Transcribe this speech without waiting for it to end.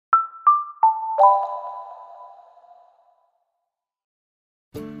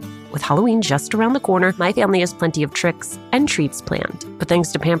With Halloween just around the corner, my family has plenty of tricks and treats planned. But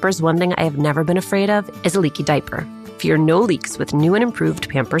thanks to Pampers, one thing I have never been afraid of is a leaky diaper. Fear no leaks with new and improved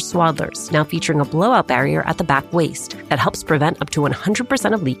Pampers Swaddlers, now featuring a blowout barrier at the back waist that helps prevent up to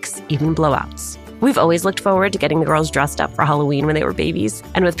 100% of leaks, even blowouts. We've always looked forward to getting the girls dressed up for Halloween when they were babies.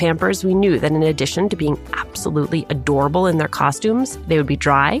 And with Pampers, we knew that in addition to being absolutely adorable in their costumes, they would be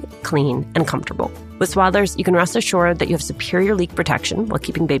dry, clean, and comfortable. With Swaddlers, you can rest assured that you have superior leak protection while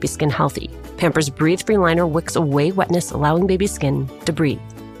keeping baby skin healthy. Pampers Breathe-Free Liner wicks away wetness, allowing baby skin to breathe,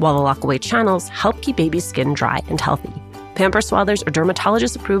 while the lock-away channels help keep baby skin dry and healthy. Pampers Swaddlers are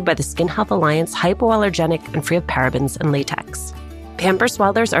dermatologist approved by the Skin Health Alliance, hypoallergenic, and free of parabens and latex. Pampers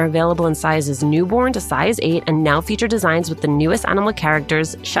Swaddlers are available in sizes newborn to size 8 and now feature designs with the newest animal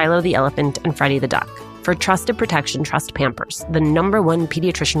characters, Shiloh the elephant and Freddie the duck. For trusted protection, trust Pampers, the #1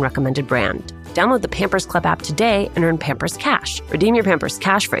 pediatrician-recommended brand. Download the Pampers Club app today and earn Pampers Cash. Redeem your Pampers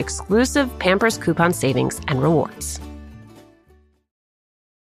Cash for exclusive Pampers coupon savings and rewards.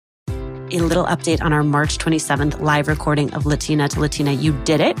 A little update on our March 27th live recording of Latina to Latina. You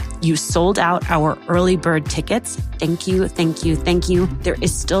did it. You sold out our early bird tickets. Thank you, thank you, thank you. There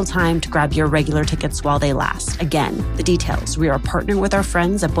is still time to grab your regular tickets while they last. Again, the details. We are partnering with our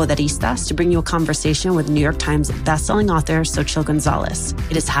friends at Poderistas to bring you a conversation with New York Times bestselling author Xochitl Gonzalez.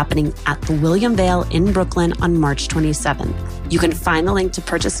 It is happening at the William Vale in Brooklyn on March 27th. You can find the link to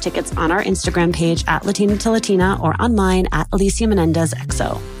purchase tickets on our Instagram page at Latina to Latina or online at Alicia Menendez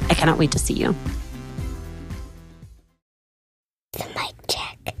XO. I cannot wait to see you. The mic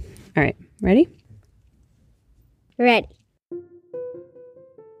check. All right, ready? Ready.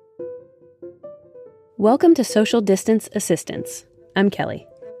 Welcome to Social Distance Assistance. I'm Kelly.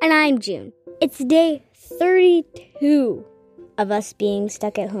 And I'm June. It's day 32 of us being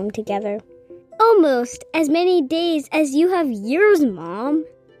stuck at home together. Almost as many days as you have years, Mom.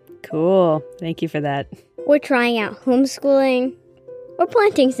 Cool. Thank you for that. We're trying out homeschooling. We're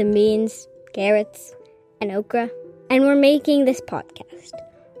planting some beans, carrots, and okra. And we're making this podcast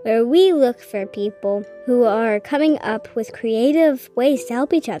where we look for people who are coming up with creative ways to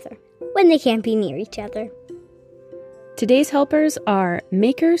help each other when they can't be near each other. Today's helpers are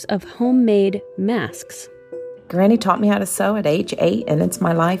makers of homemade masks. Granny taught me how to sew at age 8, and it's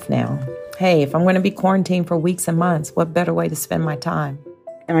my life now. Hey, if I'm going to be quarantined for weeks and months, what better way to spend my time?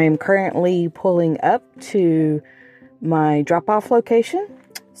 I am currently pulling up to my drop-off location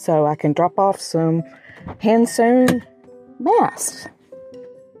so I can drop off some hand-sewn masks.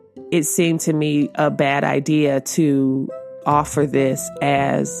 It seemed to me a bad idea to offer this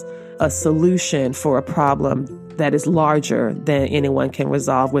as a solution for a problem that is larger than anyone can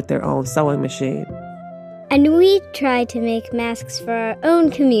resolve with their own sewing machine. And we try to make masks for our own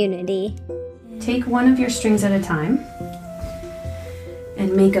community. Take one of your strings at a time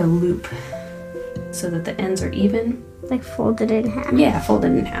and make a loop so that the ends are even. Like folded in half. Yeah,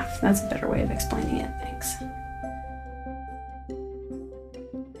 folded in half. That's a better way of explaining it. Thanks.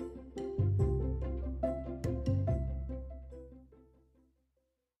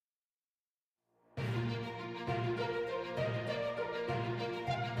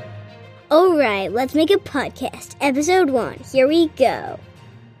 All right, let's make a podcast. Episode 1. Here we go.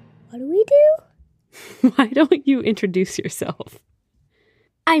 What do we do? Why don't you introduce yourself?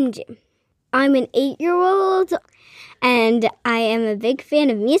 I'm Jim. I'm an 8-year-old, and I am a big fan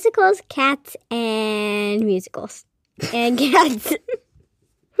of musicals, cats, and musicals. And cats.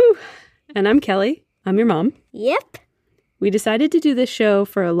 And I'm Kelly. I'm your mom. Yep. We decided to do this show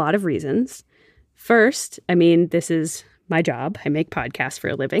for a lot of reasons. First, this is my job. I make podcasts for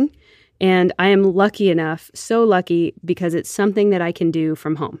a living. And I am lucky enough, so lucky, because it's something that I can do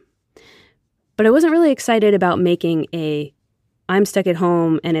from home. But I wasn't really excited about making a I'm stuck at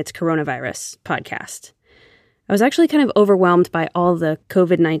home and it's coronavirus podcast. I was actually kind of overwhelmed by all the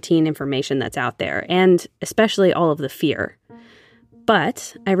COVID-19 information that's out there, and especially all of the fear.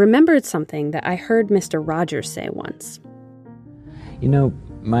 But I remembered something that I heard Mr. Rogers say once.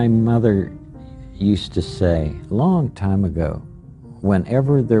 My mother used to say a long time ago,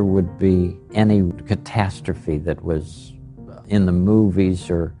 whenever there would be any catastrophe that was in the movies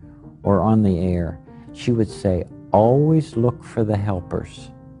or on the air, she would say, always look for the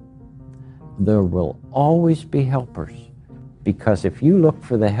helpers. There will always be helpers, because if you look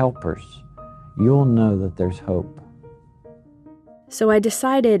for the helpers, you'll know that there's hope. So I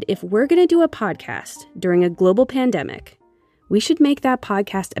decided if we're going to do a podcast during a global pandemic, we should make that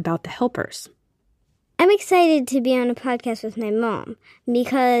podcast about the helpers. I'm excited to be on a podcast with my mom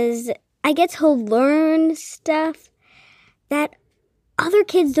because I get to learn stuff that other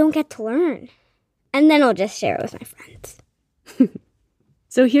kids don't get to learn. and then I'll just share it with my friends.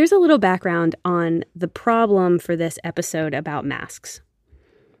 So here's a little background on the problem for this episode about masks.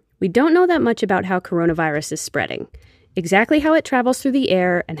 We don't know that much about how coronavirus is spreading. Exactly how it travels through the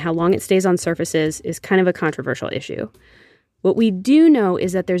air and how long it stays on surfaces is kind of a controversial issue. What we do know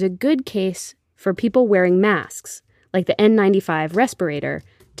is that there's a good case for people wearing masks, like the N95 respirator,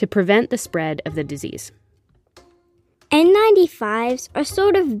 to prevent the spread of the disease. N95s are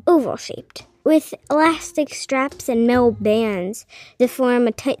sort of oval-shaped, with elastic straps and metal bands to form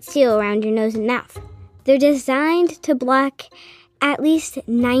a tight seal around your nose and mouth. They're designed to block at least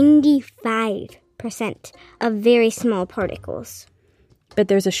 95% of very small particles. But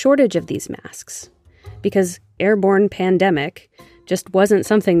there's a shortage of these masks because airborne pandemic just wasn't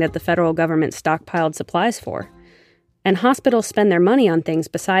something that the federal government stockpiled supplies for. And hospitals spend their money on things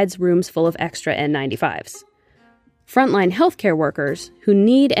besides rooms full of extra N95s. Frontline healthcare workers who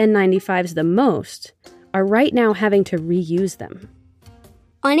need N95s the most are right now having to reuse them.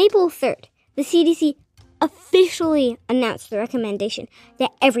 On April 3rd, the CDC officially announced the recommendation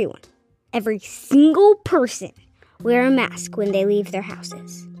that every single person, wear a mask when they leave their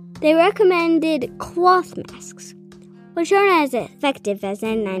houses. They recommended cloth masks, which aren't as effective as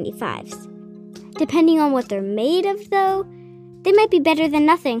N95s. Depending on what they're made of, though, they might be better than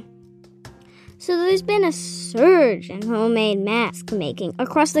nothing. So there's been a surge in homemade mask making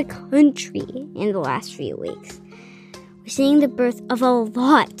across the country in the last few weeks. We're seeing the birth of a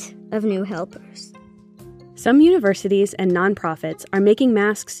lot of new helpers. Some universities and nonprofits are making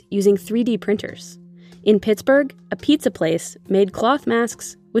masks using 3D printers. In Pittsburgh, a pizza place made cloth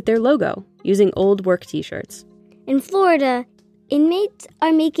masks with their logo using old work t-shirts. In Florida, inmates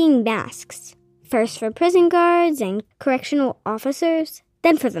are making masks, first for prison guards and correctional officers,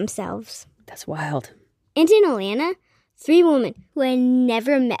 then for themselves. That's wild. And in Atlanta, 3 women who had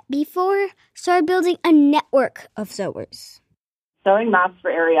never met before started building a network of sewers. Sewing masks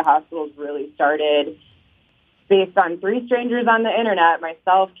for area hospitals really started based on 3 strangers on the internet,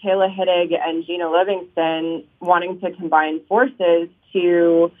 myself, Kayla Hittig, and Gina Livingston, wanting to combine forces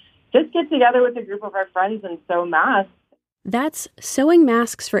to just get together with a group of our friends and sew masks. That's Sewing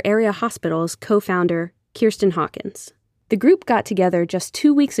Masks for Area Hospitals co-founder Kirsten Hawkins. The group got together just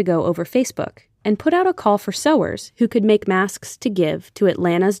 2 weeks ago over Facebook and put out a call for sewers who could make masks to give to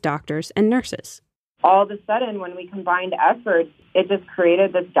Atlanta's doctors and nurses. All of a sudden, when we combined efforts, it just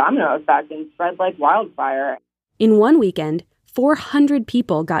created this domino effect and spread like wildfire. In one weekend, 400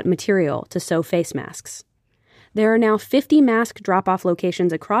 people got material to sew face masks. There are now 50 mask drop-off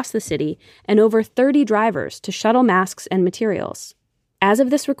locations across the city and over 30 drivers to shuttle masks and materials. As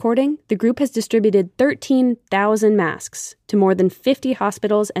of this recording, the group has distributed 13,000 masks to more than 50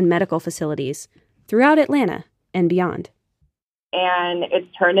 hospitals and medical facilities throughout Atlanta and beyond. And it's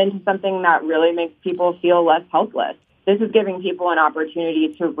turned into something that really makes people feel less helpless. This is giving people an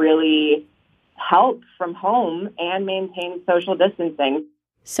opportunity to really help from home and maintain social distancing.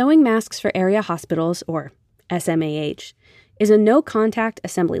 Sewing Masks for Area Hospitals, or SMAH, is a no-contact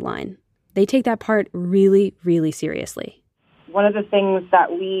assembly line. They take that part really, really seriously. One of the things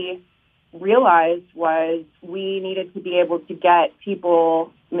that we realized was we needed to be able to get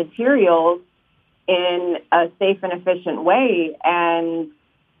people materials in a safe and efficient way, and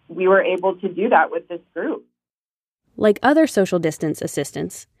we were able to do that with this group. Like other social distance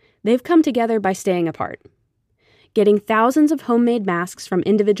assistants, they've come together by staying apart. Getting thousands of homemade masks from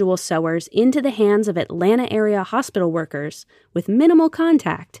individual sewers into the hands of Atlanta area hospital workers with minimal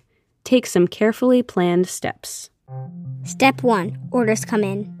contact takes some carefully planned steps. Step 1. Orders come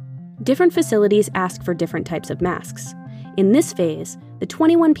in. Different facilities ask for different types of masks. In this phase, the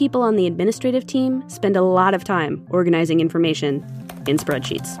 21 people on the administrative team spend a lot of time organizing information in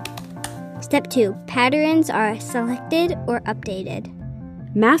spreadsheets. Step 2. Patterns are selected or updated.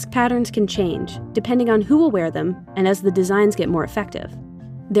 Mask patterns can change depending on who will wear them and as the designs get more effective.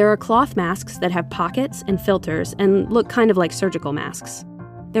 There are cloth masks that have pockets and filters and look kind of like surgical masks.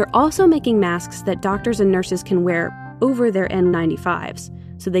 They're also making masks that doctors and nurses can wear over their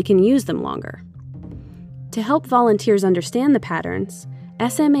N95s so they can use them longer. To help volunteers understand the patterns,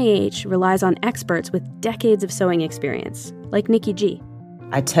 SMAH relies on experts with decades of sewing experience, like Nikki G.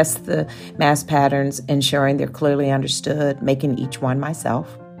 I test the mask patterns, ensuring they're clearly understood, making each one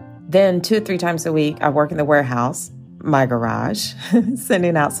myself. Then 2 or 3 times a week, I work in the warehouse, my garage,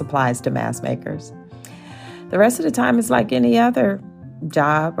 sending out supplies to mask makers. The rest of the time is like any other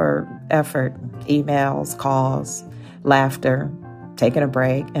job or effort, emails, calls, laughter, taking a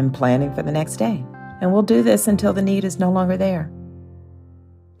break, and planning for the next day. And we'll do this until the need is no longer there.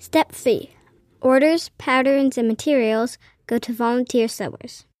 Step 3. Orders, patterns, and materials go to volunteer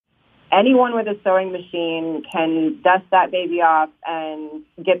sewers. anyone with a sewing machine can dust that baby off and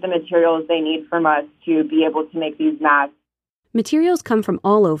get the materials they need from us to be able to make these masks. Materials come from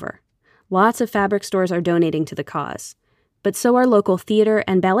all over. Lots of fabric stores are donating to the cause, but so are local theater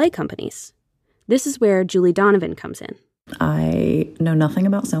and ballet companies. This is where Julie Donovan comes in. I know nothing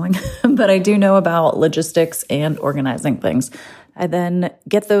about sewing, but I do know about logistics and organizing things. I then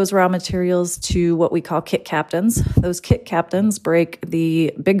get those raw materials to what we call kit captains. Those kit captains break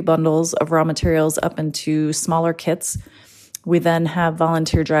the big bundles of raw materials up into smaller kits. We then have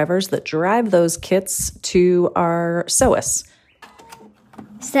volunteer drivers that drive those kits to our sewists.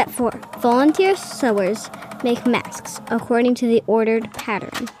 Step 4. Volunteer sewers make masks according to the ordered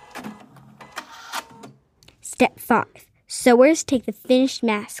pattern. Step 5. Sewers take the finished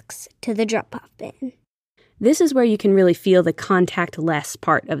masks to the drop-off bin. This is where you can really feel the contact-less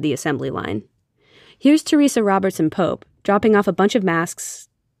part of the assembly line. Here's Teresa Robertson-Pope dropping off a bunch of masks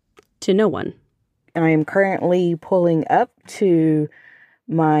to no one. I am currently pulling up to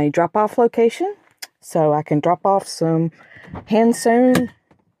my drop-off location so I can drop off some hand-sewn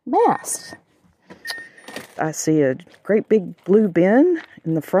masks. I see a great big blue bin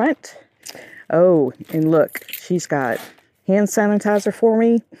in the front. Oh, and look, she's got hand sanitizer for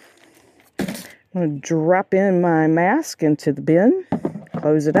me. I'm going to drop in my mask into the bin,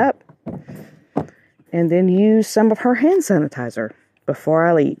 close it up, and then use some of her hand sanitizer before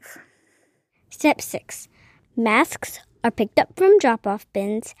I leave. Step 6. Masks are picked up from drop-off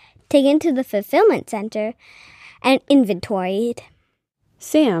bins, taken to the fulfillment center, and inventoried.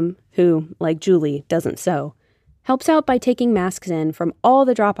 Sam, who, like Julie, doesn't sew, helps out by taking masks in from all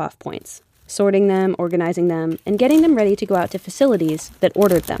the drop-off points, sorting them, organizing them, and getting them ready to go out to facilities that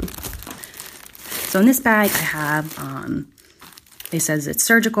ordered them. So in this bag, I have, it says it's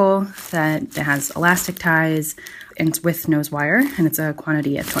surgical, that it has elastic ties, and it's with nose wire, and it's a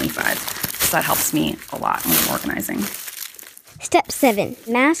quantity of 25. So that helps me a lot when I'm organizing. Step 7.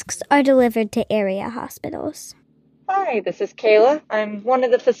 Masks are delivered to area hospitals. Hi, this is Kayla. I'm one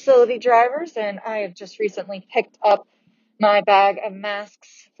of the facility drivers, and I have just recently picked up my bag of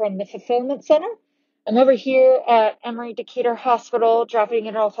masks from the fulfillment center. I'm over here at Emory Decatur Hospital, dropping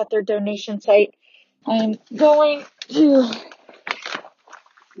it off at their donation site. I'm going to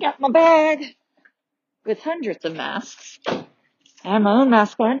get my bag with hundreds of masks. I have my own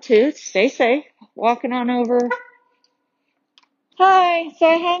mask on too. Stay safe. Walking on over. Hi, so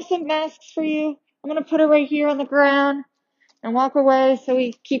I have some masks for you. I'm going to put it right here on the ground and walk away so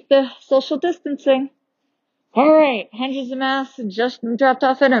we keep the social distancing. All right, hundreds of masks just dropped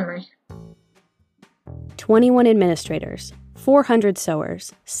off at Emory. 21 administrators, 400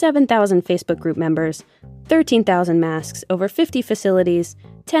 sewers, 7,000 Facebook group members, 13,000 masks, over 50 facilities,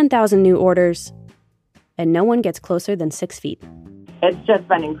 10,000 new orders, and no one gets closer than 6 feet. It's just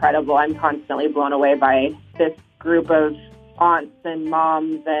been incredible. I'm constantly blown away by this group of aunts and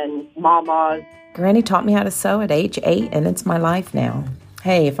moms and mamas. Granny taught me how to sew at age 8, and it's my life now.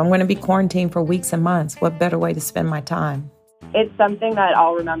 Hey, if I'm going to be quarantined for weeks and months, what better way to spend my time? It's something that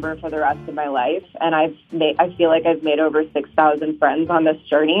I'll remember for the rest of my life, and I feel like I've made over 6,000 friends on this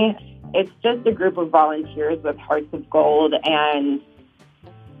journey. It's just a group of volunteers with hearts of gold, and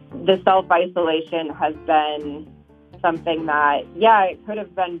the self-isolation has been something that, yeah, it could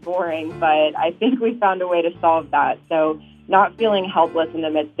have been boring, but I think we found a way to solve that. So not feeling helpless in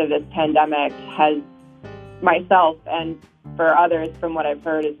the midst of this pandemic has, myself and for others from what I've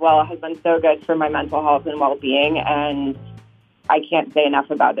heard as well, has been so good for my mental health and well-being, and I can't say enough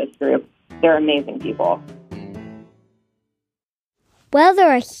about this group. They're amazing people. While there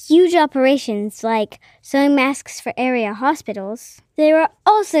are huge operations like sewing masks for area hospitals, there are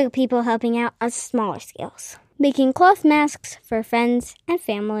also people helping out on smaller scales, making cloth masks for friends and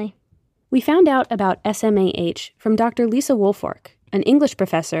family. We found out about SMAH from Dr. Lisa Woolfork, an English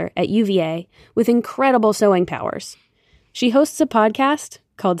professor at UVA with incredible sewing powers. She hosts a podcast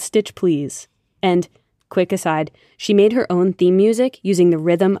called Stitch Please, and, quick aside, she made her own theme music using the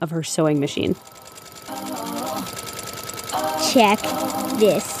rhythm of her sewing machine. Check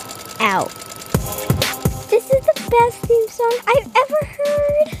this out. This is the best theme song I've ever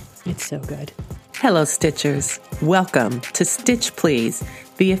heard. It's so good. Hello, Stitchers. Welcome to Stitch Please,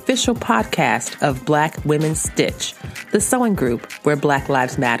 the official podcast of Black Women Stitch, the sewing group where Black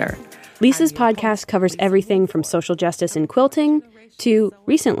Lives Matter. Lisa's podcast covers everything from social justice in quilting to,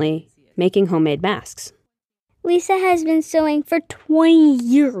 recently, making homemade masks. Lisa has been sewing for 20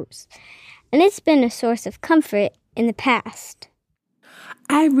 years, and it's been a source of comfort in the past.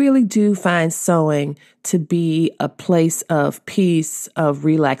 I really do find sewing to be a place of peace, of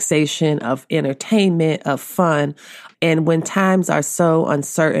relaxation, of entertainment, of fun. And when times are so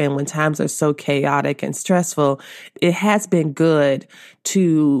uncertain, when times are so chaotic and stressful, it has been good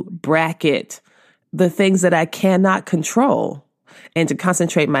to bracket the things that I cannot control and to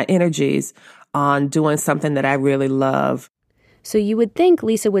concentrate my energies on doing something that I really love. So you would think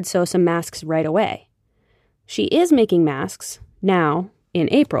Lisa would sew some masks right away. She is making masks now in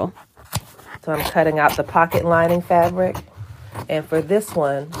April. So I'm cutting out the pocket lining fabric. And for this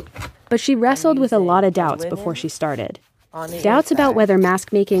one... But she wrestled with a lot of doubts before she started. Doubts about whether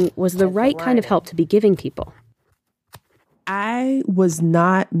mask making was the right kind of help to be giving people. I was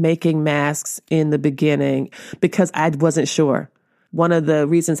not making masks in the beginning because I wasn't sure. One of the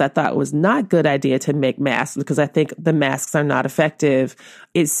reasons I thought it was not a good idea to make masks because I think the masks are not effective.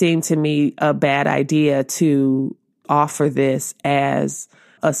 It seemed to me a bad idea to offer this as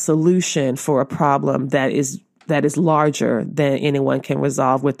a solution for a problem that is larger than anyone can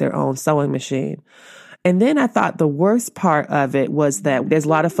resolve with their own sewing machine. And then I thought the worst part of it was that there's a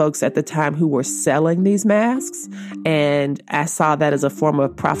lot of folks at the time who were selling these masks. And I saw that as a form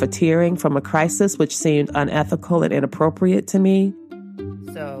of profiteering from a crisis, which seemed unethical and inappropriate to me.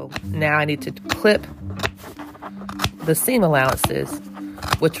 So now I need to clip the seam allowances,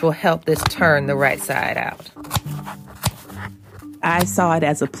 which will help this turn the right side out. I saw it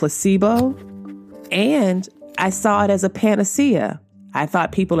as a placebo, and I saw it as a panacea. I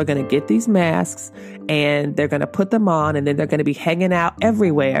thought people are going to get these masks and they're going to put them on and then they're going to be hanging out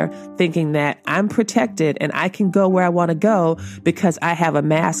everywhere thinking that I'm protected and I can go where I want to go because I have a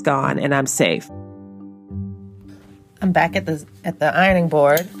mask on and I'm safe. I'm back at the ironing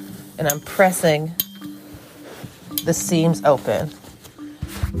board and I'm pressing the seams open,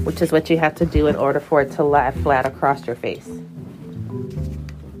 which is what you have to do in order for it to lie flat across your face.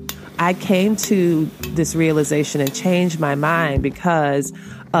 I came to this realization and changed my mind because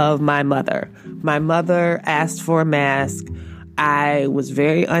of my mother. My mother asked for a mask. I was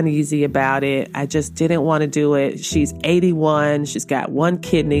very uneasy about it. I just didn't want to do it. She's 81. She's got one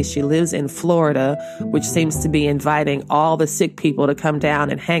kidney. She lives in Florida, which seems to be inviting all the sick people to come down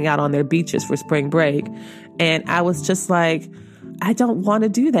and hang out on their beaches for spring break. And I was just like, I don't want to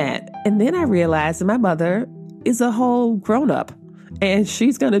do that. And then I realized that my mother is a whole grown-up. And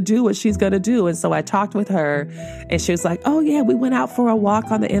she's going to do what she's going to do. And so I talked with her and she was like, oh yeah, we went out for a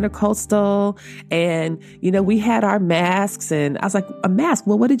walk on the Intercoastal and, we had our masks. And I was like, a mask?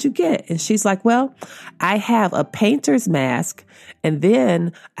 Well, what did you get? And she's like, well, I have a painter's mask and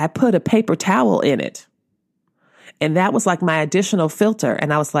then I put a paper towel in it. And that was like my additional filter.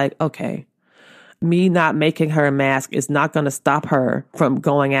 And I was like, okay, me not making her a mask is not going to stop her from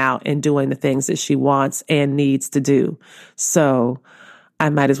going out and doing the things that she wants and needs to do. So I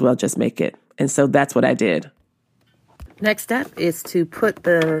might as well just make it. And so that's what I did. Next step is to put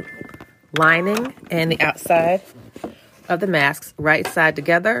the lining and the outside of the masks right side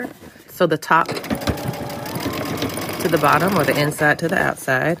together. So the top to the bottom or the inside to the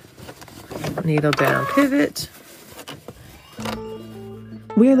outside. Needle down pivot.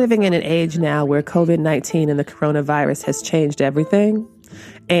 We're living in an age now where COVID-19 and the coronavirus has changed everything.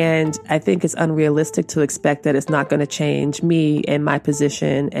 And I think it's unrealistic to expect that it's not going to change me and my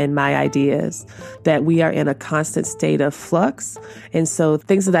position and my ideas, that we are in a constant state of flux. And so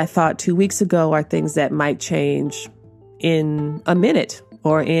things that I thought 2 weeks ago are things that might change in a minute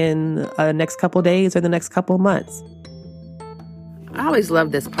or in the next couple of days or the next couple of months. I always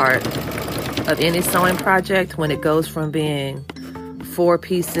love this part of any sewing project when it goes from being 4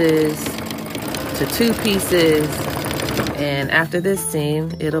 pieces to 2 pieces, and after this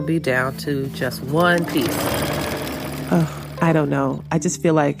seam, it'll be down to just 1 piece. Oh, I don't know. I just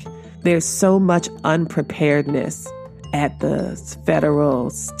feel like there's so much unpreparedness at the federal,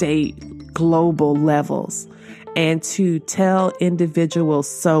 state, global levels. And to tell individual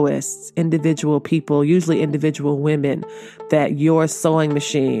sewists, individual people, usually individual women, that your sewing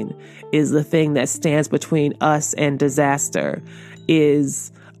machine is the thing that stands between us and disaster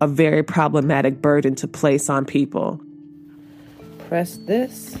is a very problematic burden to place on people. Press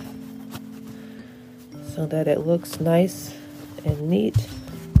this so that it looks nice and neat.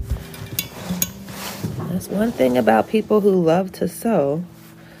 That's one thing about people who love to sew.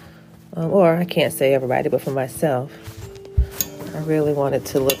 Or I can't say everybody, but for myself, I really want it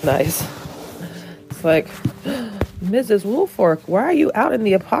to look nice. It's like, Mrs. Woolfork, why are you out in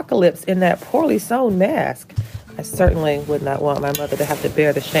the apocalypse in that poorly sewn mask? I certainly would not want my mother to have to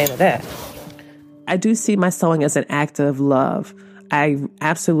bear the shame of that. I do see my sewing as an act of love. I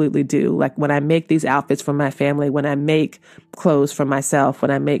absolutely do. Like when I make these outfits for my family, when I make clothes for myself,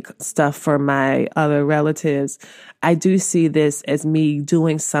 when I make stuff for my other relatives, I do see this as me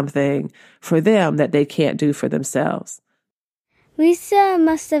doing something for them that they can't do for themselves. Lisa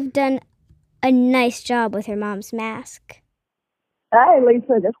must have done a nice job with her mom's mask. Hey,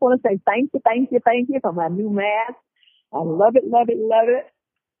 Lisa, just want to say thank you for my new mask. I love it, love it, love it.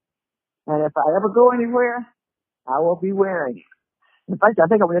 And if I ever go anywhere, I will be wearing it. In fact, I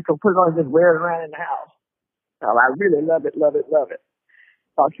think I'm just going to put it on and just wear it around in the house. So I really love it, love it, love it.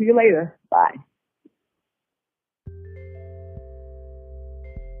 Talk to you later. Bye.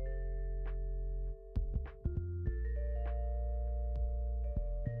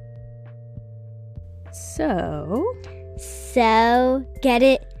 So, get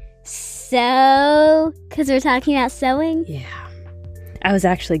it? So, because we're talking about sewing? Yeah. I was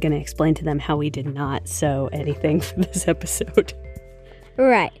actually going to explain to them how we did not sew anything for this episode.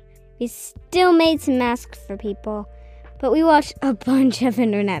 Right. We still made some masks for people, but we watched a bunch of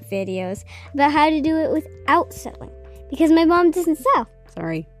internet videos about how to do it without sewing, because my mom doesn't sew.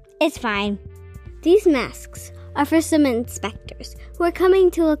 Sorry. It's fine. These masks are for some inspectors who are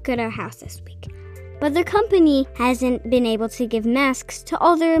coming to look at our house this week, but their company hasn't been able to give masks to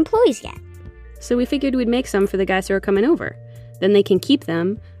all their employees yet. So we figured we'd make some for the guys who are coming over. Then they can keep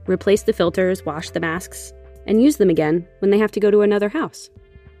them, replace the filters, wash the masks, and use them again when they have to go to another house.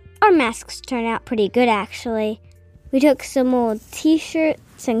 Our masks turn out pretty good, actually. We took some old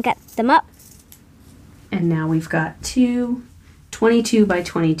t-shirts and cut them up. And now we've got two 22 by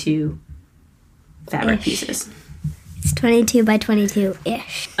 22 fabric pieces. It's 22 by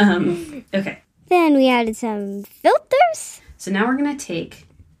 22-ish. Okay. Then we added some filters. So now we're going to take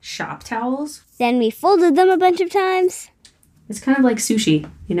shop towels. Then we folded them a bunch of times. It's kind of like sushi,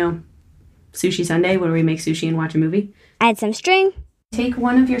 you know, Sushi Sunday, where we make sushi and watch a movie. Add some string. Take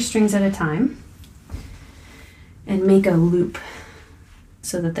one of your strings at a time and make a loop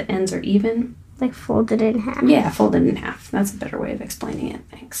so that the ends are even. Like folded in half. Yeah, folded in half. That's a better way of explaining it.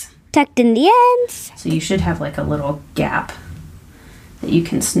 Thanks. Tucked in the ends. So you should have like a little gap that you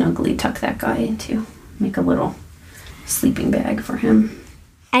can snugly tuck that guy into. Make a little sleeping bag for him.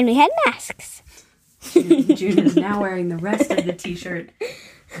 And we had masks. June is now wearing the rest of the t-shirt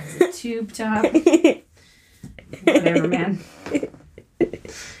as a tube top. Whatever, man.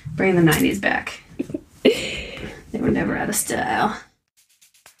 Bring the 90s back. They were never out of style.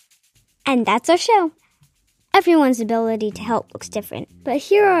 And that's our show. Everyone's ability to help looks different, but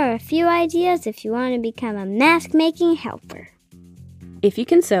here are a few ideas if you want to become a mask-making helper. If you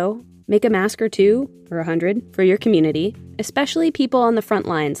can sew, make a mask or 2 or 100 for your community, especially people on the front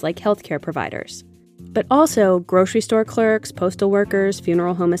lines like healthcare providers. But also grocery store clerks, postal workers,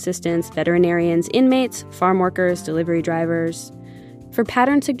 funeral home assistants, veterinarians, inmates, farm workers, delivery drivers. For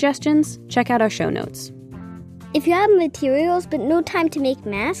pattern suggestions, check out our show notes. If you have materials but no time to make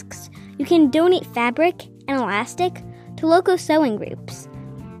masks, you can donate fabric and elastic to local sewing groups,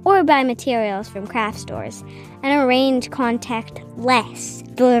 or buy materials from craft stores and arrange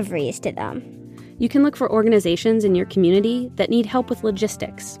contactless deliveries to them. You can look for organizations in your community that need help with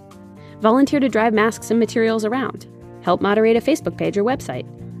logistics. Volunteer to drive masks and materials around. Help moderate a Facebook page or website.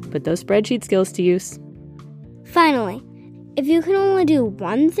 Put those spreadsheet skills to use. Finally, if you can only do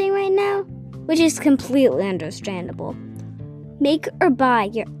one thing right now, which is completely understandable, make or buy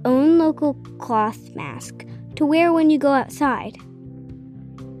your own local cloth mask to wear when you go outside.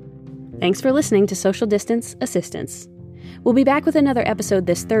 Thanks for listening to Social Distance Assistance. We'll be back with another episode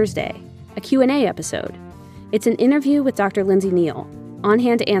this Thursday, a Q&A episode. It's an interview with Dr. Lindsay Neal, on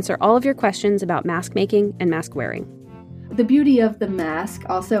hand to answer all of your questions about mask making and mask wearing. The beauty of the mask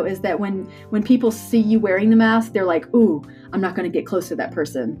also is that when people see you wearing the mask, they're like, ooh, I'm not going to get close to that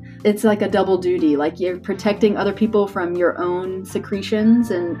person. It's like a double duty. Like you're protecting other people from your own secretions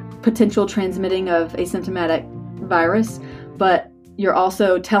and potential transmitting of asymptomatic virus, but you're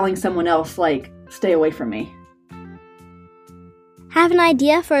also telling someone else, like, stay away from me. Have an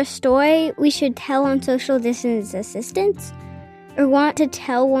idea for a story we should tell on Social Distance Assistance? Or want to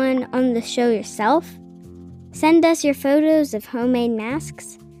tell one on the show yourself? Send us your photos of homemade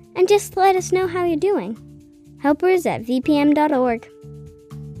masks and just let us know how you're doing. helpers@vpm.org.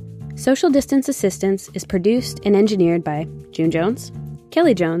 Social Distance Assistance is produced and engineered by June Jones,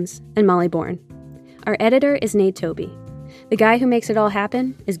 Kelly Jones, and Molly Bourne. Our editor is Nate Toby. The guy who makes it all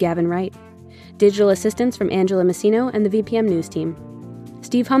happen is Gavin Wright. Digital assistance from Angela Messino and the VPM News team.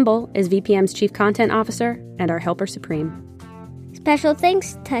 Steve Humble is VPM's Chief Content Officer and our Helper Supreme. Special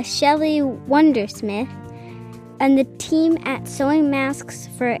thanks to Shelley Wondersmith and the team at Sewing Masks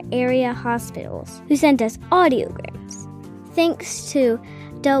for Area Hospitals, who sent us audiograms. Thanks to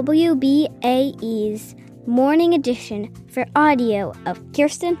WBAE's Morning Edition for audio of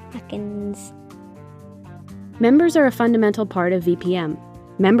Kirsten Huckins. Members are a fundamental part of VPM.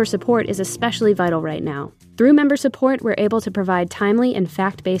 Member support is especially vital right now. Through member support, we're able to provide timely and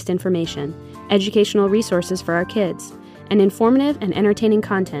fact-based information, educational resources for our kids, and informative and entertaining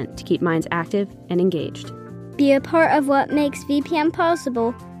content to keep minds active and engaged. Be a part of what makes VPM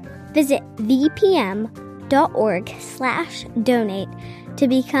possible. Visit vpm.org/donate to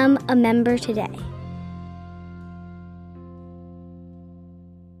become a member today.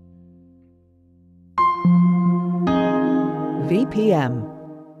 VPM.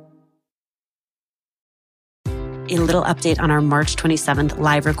 A little update on our March 27th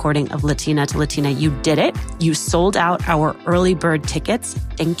live recording of Latina to Latina. You did it. You sold out our early bird tickets.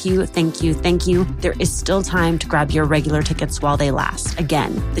 Thank you, thank you, thank you. There is still time to grab your regular tickets while they last.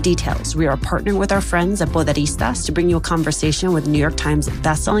 Again, the details. We are partnering with our friends at Poderistas to bring you a conversation with New York Times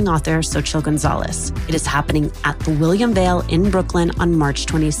bestselling author Xochitl Gonzalez. It is happening at the William Vale in Brooklyn on March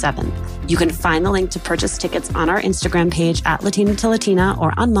 27th. You can find the link to purchase tickets on our Instagram page at Latina to Latina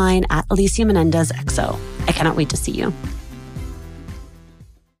or on mine at Alicia Menendez XO. I cannot wait to see you.